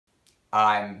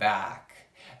I'm back.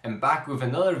 I'm back with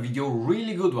another video,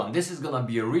 really good one. This is gonna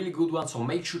be a really good one, so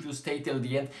make sure to stay till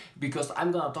the end because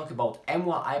I'm gonna talk about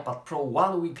M1 iPad Pro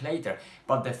 1 week later,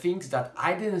 but the things that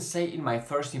I didn't say in my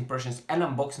first impressions and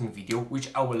unboxing video, which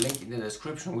I will link in the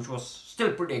description, which was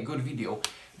still pretty a good video,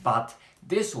 but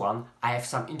this one I have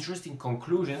some interesting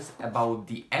conclusions about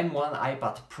the M1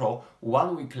 iPad Pro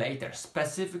 1 week later,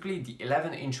 specifically the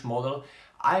 11-inch model.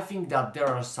 I think that there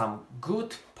are some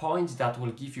good points that will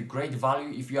give you great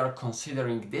value if you are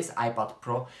considering this iPad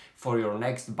Pro for your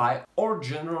next buy, or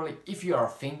generally if you are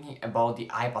thinking about the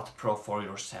iPad Pro for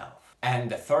yourself.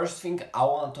 And the first thing I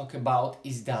want to talk about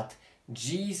is that,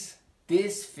 geez,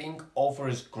 this thing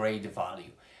offers great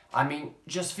value. I mean,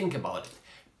 just think about it.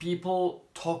 People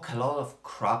talk a lot of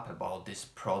crap about this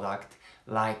product,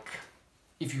 like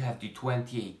if you have the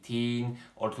 2018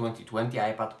 or 2020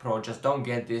 iPad Pro, just don't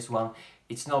get this one.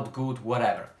 It's not good,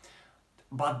 whatever.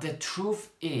 But the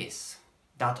truth is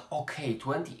that, okay,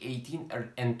 2018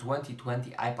 and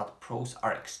 2020 iPad Pros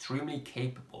are extremely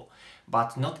capable,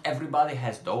 but not everybody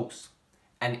has those.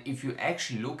 And if you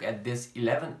actually look at this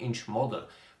 11-inch model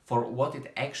for what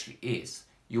it actually is,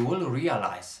 you will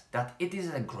realize that it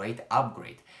is a great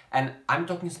upgrade. And I'm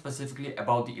talking specifically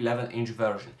about the 11-inch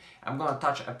version. I'm gonna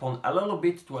touch upon a little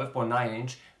bit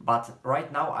 12.9-inch, but right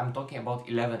now I'm talking about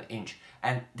 11-inch.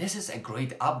 And this is a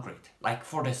great upgrade. Like,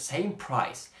 for the same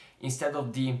price, instead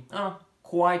of the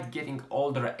quite getting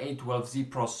older A12Z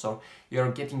processor,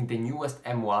 you're getting the newest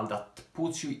M1 that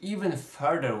puts you even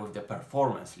further with the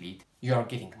performance lead. You are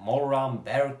getting more RAM,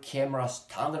 better cameras,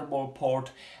 Thunderbolt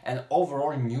port, and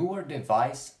overall newer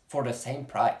device for the same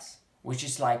price, which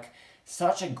is like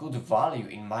such a good value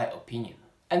in my opinion.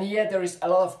 And yeah, there is a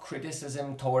lot of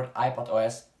criticism toward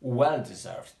iPadOS, well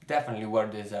deserved, definitely well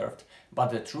deserved,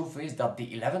 but the truth is that the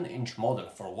 11-inch model,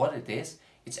 for what it is,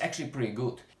 it's actually pretty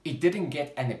good. It didn't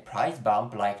get any price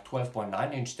bump like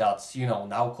 12.9-inch that's,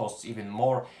 now costs even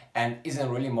more and isn't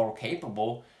really more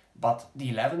capable, but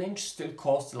the 11-inch still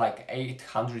costs like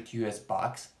 800 US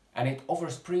bucks and it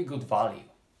offers pretty good value.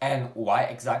 And why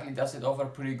exactly does it offer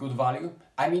pretty good value?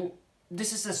 I mean,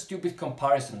 this is a stupid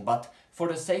comparison, but for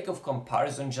the sake of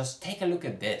comparison, just take a look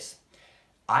at this.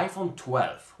 iPhone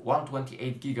 12,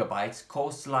 128GB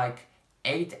costs like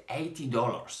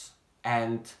 $880,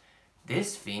 and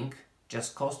this thing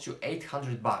just costs you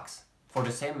 800 bucks for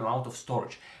the same amount of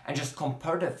storage. And just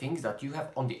compare the things that you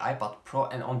have on the iPad Pro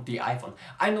and on the iPhone.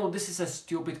 I know this is a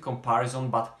stupid comparison,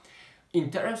 but in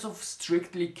terms of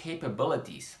strictly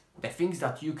capabilities, the things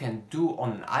that you can do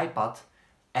on an iPad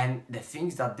and the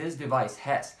things that this device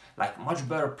has, like much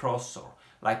better processor,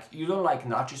 like you don't like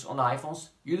notches on iPhones,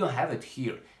 you don't have it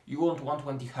here. You want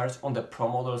 120Hz on the Pro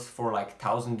models for like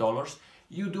 $1,000,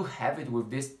 you do have it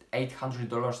with this $800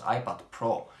 iPad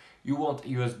Pro. You want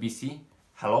USB-C?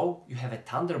 Hello, you have a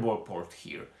Thunderbolt port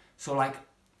here. So like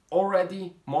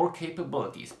already more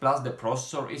capabilities, plus the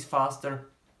processor is faster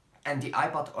and the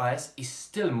iPadOS is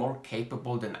still more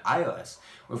capable than iOS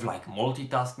with like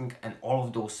multitasking and all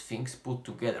of those things put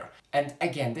together. And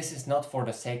again, this is not for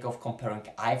the sake of comparing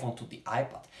iPhone to the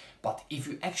iPad, but if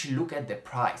you actually look at the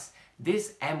price,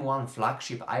 this M1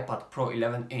 flagship iPad Pro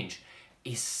 11-inch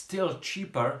is still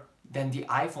cheaper than the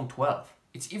iPhone 12.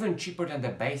 It's even cheaper than the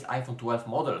base iPhone 12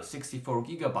 model,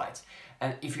 64GB.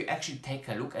 And if you actually take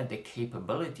a look at the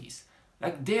capabilities,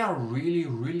 like they are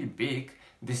really big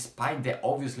despite the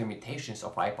obvious limitations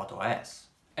of iPadOS.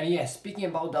 And yeah, speaking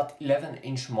about that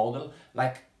 11-inch model,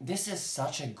 like this is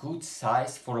such a good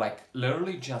size for like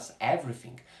literally just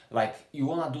everything. Like you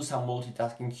wanna do some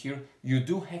multitasking here, you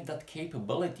do have that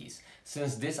capabilities,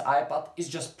 since this iPad is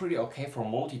just pretty okay for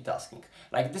multitasking.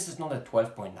 Like this is not a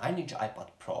 12.9-inch iPad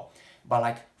Pro, but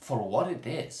like for what it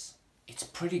is, it's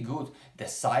pretty good. The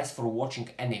size for watching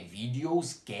any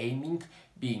videos, gaming,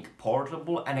 being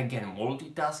portable, and again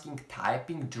multitasking,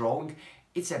 typing, drawing,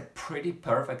 it's a pretty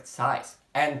perfect size.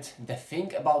 And the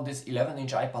thing about this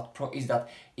 11-inch iPad Pro is that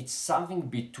it's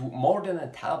something more than a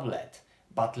tablet,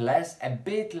 but a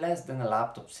bit less than a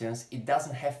laptop, since it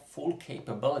doesn't have full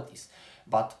capabilities.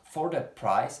 But for the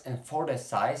price and for the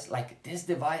size, like this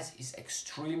device is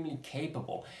extremely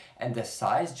capable, and the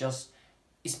size just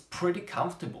is pretty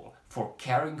comfortable for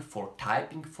carrying, for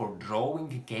typing, for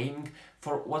drawing, gaming,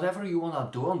 for whatever you wanna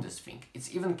do on this thing.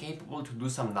 It's even capable to do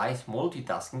some nice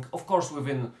multitasking, of course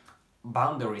within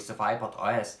boundaries of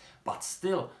iPadOS, but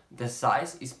still the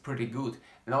size is pretty good,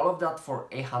 and all of that for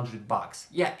 800 bucks.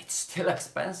 Yeah, it's still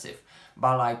expensive,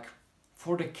 but like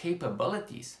for the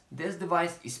capabilities, this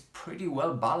device is pretty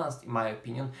well balanced in my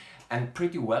opinion and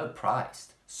pretty well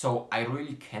priced. So I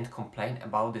really can't complain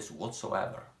about this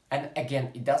whatsoever. And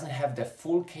again, it doesn't have the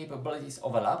full capabilities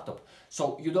of a laptop.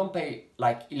 So you don't pay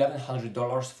like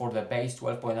 $1,100 for the base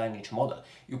 12.9-inch model.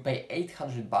 You pay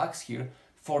 $800 here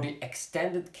for the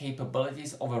extended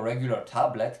capabilities of a regular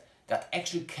tablet that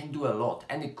actually can do a lot.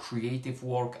 Any creative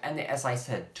work, any, as I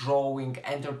said, drawing,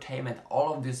 entertainment,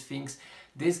 all of these things,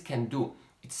 this can do.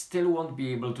 It still won't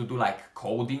be able to do like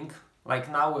coding.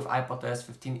 Like now with iPadOS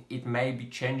 15, it may be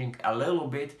changing a little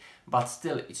bit, but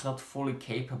still it's not fully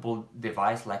capable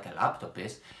device like a laptop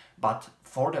is. But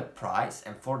for the price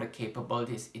and for the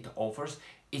capabilities it offers,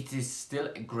 it is still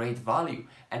a great value.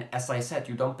 And as I said,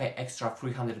 you don't pay extra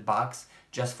 $300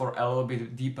 just for a little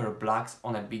bit deeper blacks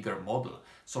on a bigger model.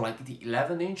 So like the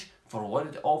 11-inch, for what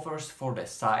it offers, for the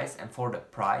size and for the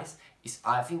price, is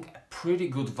I think a pretty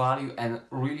good value and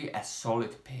really a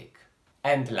solid pick.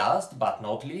 And last but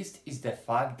not least is the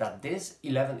fact that this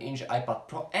 11-inch iPad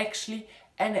Pro, actually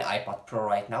any iPad Pro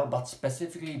right now, but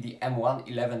specifically the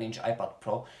M1 11-inch iPad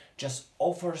Pro, just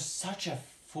offers such a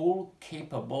full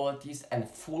capabilities and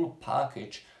full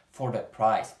package for the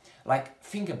price. Like,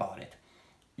 think about it.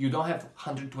 You don't have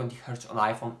 120 Hz on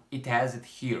iPhone, it has it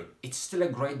here. It's still a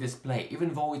great display,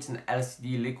 even though it's an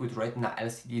LCD, liquid retina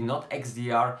LCD, not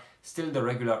XDR, still the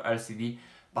regular LCD.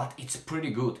 But it's pretty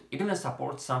good. It even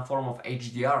supports some form of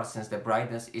HDR since the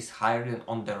brightness is higher than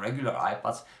on the regular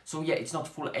iPads. So yeah, it's not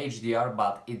full HDR,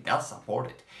 but it does support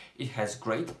it. It has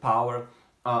great power,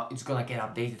 it's gonna get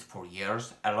updated for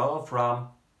years, a lot of RAM,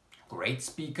 great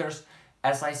speakers.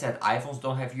 As I said, iPhones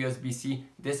don't have USB-C,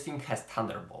 this thing has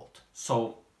Thunderbolt.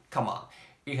 So come on,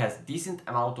 it has decent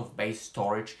amount of base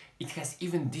storage, it has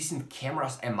even decent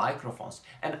cameras and microphones.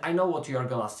 And I know what you are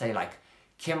gonna say, like,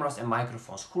 cameras and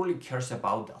microphones, who really cares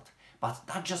about that? But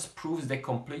that just proves the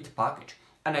complete package.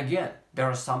 And again, there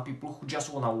are some people who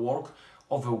just wanna work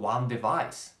over one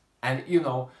device. And you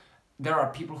know, there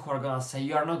are people who are gonna say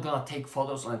you are not gonna take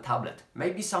photos on a tablet.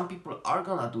 Maybe some people are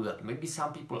gonna do that. Maybe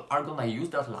some people are gonna use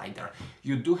that LiDAR.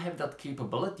 You do have that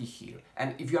capability here.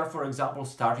 And if you are, for example,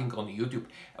 starting on YouTube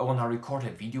and wanna record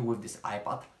a video with this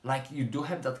iPad, like, you do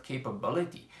have that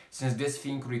capability. Since this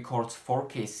thing records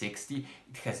 4K 60,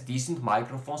 it has decent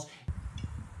microphones.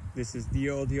 This is the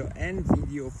audio and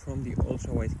video from the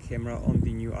ultra-wide camera on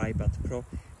the new iPad Pro,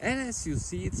 and as you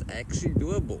see, it's actually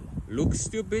doable. Looks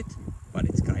stupid, but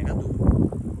it's kinda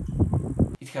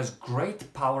doable. It has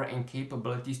great power and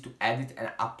capabilities to edit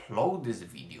and upload this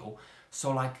video,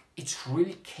 so like, it's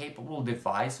really capable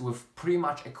device with pretty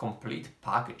much a complete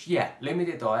package. Yeah,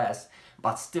 limited OS,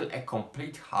 but still a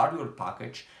complete hardware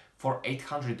package for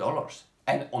 $800.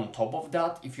 And on top of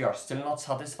that, if you are still not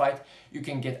satisfied, you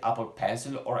can get Apple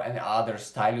Pencil or any other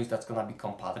stylus that's gonna be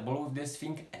compatible with this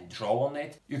thing and draw on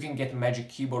it. You can get Magic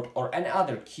Keyboard or any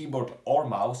other keyboard or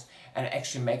mouse and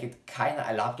actually make it kinda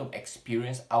a laptop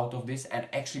experience out of this and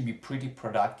actually be pretty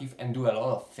productive and do a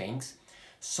lot of things.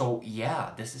 So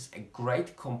yeah, this is a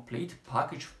great complete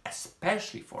package,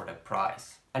 especially for the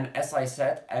price. And as I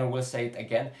said, and will say it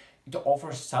again, it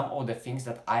offers some of the things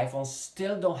that iPhones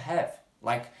still don't have.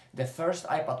 Like the first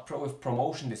iPad Pro with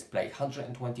promotion display,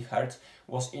 120 Hz,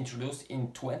 was introduced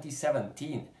in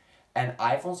 2017, and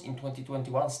iPhones in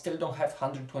 2021 still don't have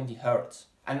 120 Hz.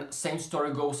 And same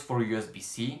story goes for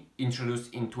USB-C,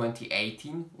 introduced in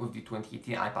 2018 with the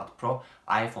 2018 iPad Pro.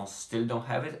 iPhones still don't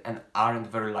have it and aren't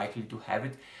very likely to have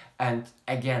it. And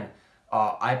again,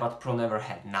 iPad Pro never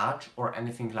had notch or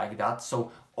anything like that.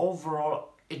 So overall,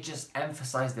 it just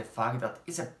emphasized the fact that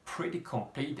it's a pretty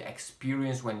complete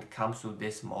experience when it comes to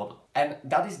this model. And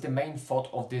that is the main thought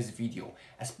of this video,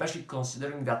 especially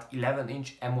considering that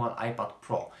 11-inch M1 iPad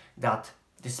Pro, that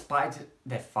despite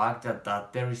the fact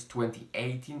that there is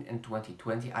 2018 and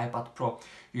 2020 iPad Pro,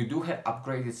 you do have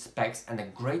upgraded specs and a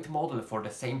great model for the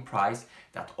same price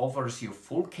that offers you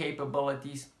full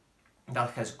capabilities,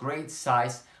 that has great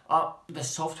size. The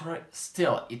software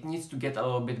still, it needs to get a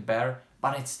little bit better,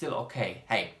 but it's still okay.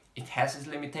 Hey, it has its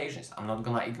limitations, I'm not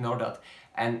gonna ignore that.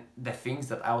 And the things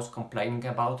that I was complaining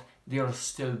about, they are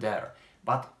still there.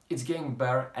 But it's getting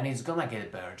better and it's gonna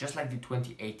get better, just like the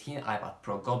 2018 iPad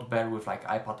Pro got better with like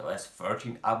iPadOS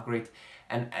 13 upgrade,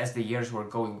 and as the years were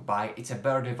going by, it's a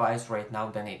better device right now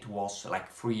than it was like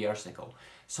 3 years ago.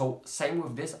 So same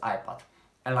with this iPad,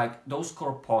 and like those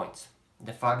core points,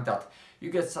 the fact that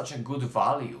you get such a good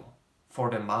value for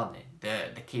the money,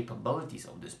 the capabilities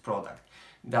of this product,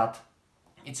 that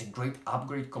it's a great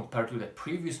upgrade compared to the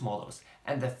previous models,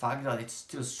 and the fact that it's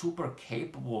still super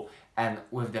capable, and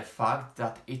with the fact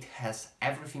that it has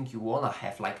everything you wanna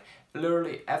have, like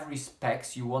literally every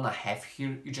specs you wanna have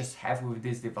here, you just have with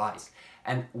this device.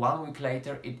 And 1 week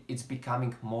later, it's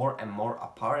becoming more and more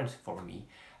apparent for me.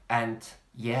 And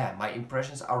Yeah, my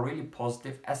impressions are really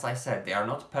positive. As I said, they are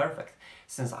not perfect,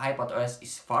 since iPadOS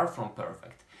is far from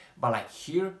perfect. But like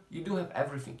here, you do have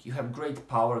everything. You have great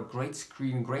power, great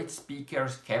screen, great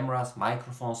speakers, cameras,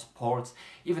 microphones, ports.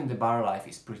 Even the battery life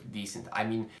is pretty decent. I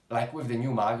mean, like with the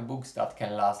new MacBooks that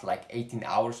can last like 18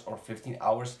 hours or 15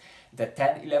 hours, the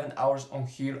 10-11 hours on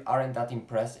here aren't that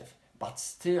impressive. But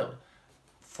still,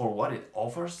 for what it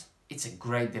offers, it's a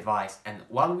great device. And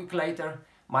 1 week later,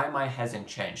 my mind hasn't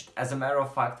changed. As a matter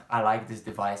of fact, I like this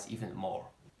device even more.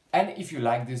 And if you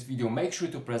like this video, make sure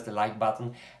to press the like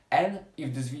button. And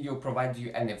if this video provided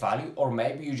you any value, or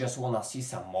maybe you just wanna see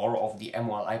some more of the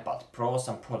M1 iPad Pro,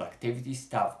 some productivity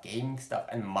stuff, gaming stuff,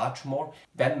 and much more,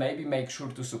 then maybe make sure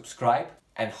to subscribe.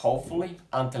 And hopefully,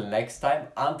 until next time,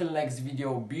 until next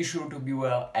video, be sure to be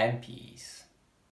well and peace.